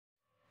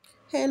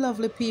Hey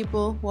lovely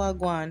people,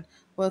 wagwan.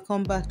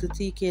 Welcome back to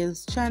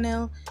TK's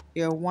channel,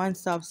 your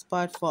one-stop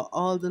spot for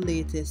all the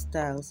latest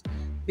styles.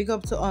 Big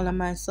up to all of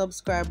my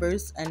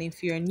subscribers, and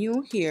if you're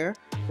new here,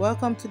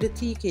 welcome to the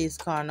TK's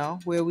corner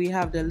where we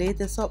have the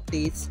latest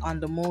updates on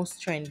the most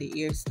trendy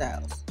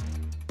hairstyles.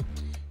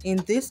 In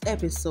this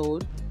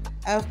episode,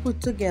 I've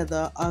put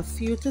together a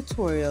few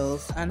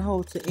tutorials on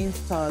how to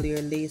install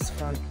your lace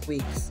front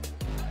wigs.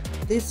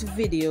 This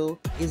video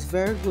is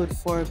very good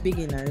for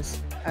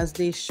beginners as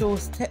they show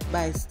step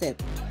by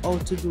step how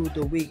to do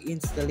the wig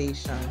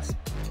installations.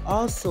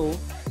 Also,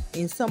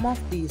 in some of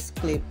these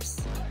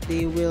clips,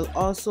 they will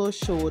also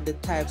show the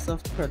types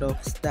of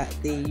products that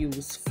they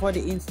use for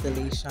the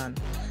installation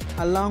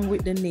along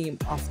with the name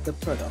of the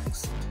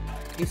products.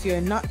 If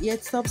you're not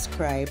yet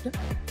subscribed,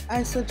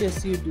 I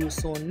suggest you do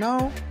so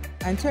now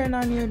and turn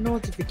on your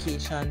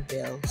notification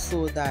bell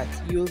so that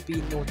you'll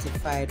be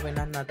notified when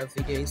another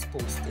video is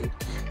posted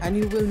and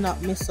you will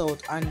not miss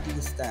out on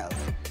these styles.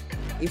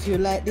 If you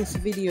like this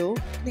video,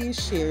 please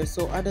share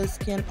so others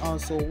can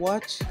also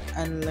watch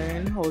and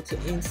learn how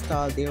to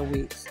install their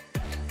wigs.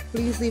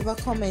 Please leave a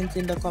comment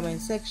in the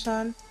comment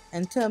section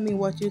and tell me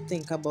what you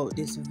think about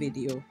this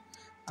video.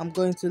 I'm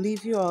going to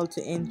leave you all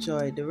to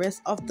enjoy the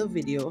rest of the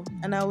video,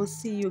 and I will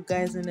see you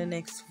guys in the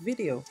next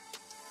video.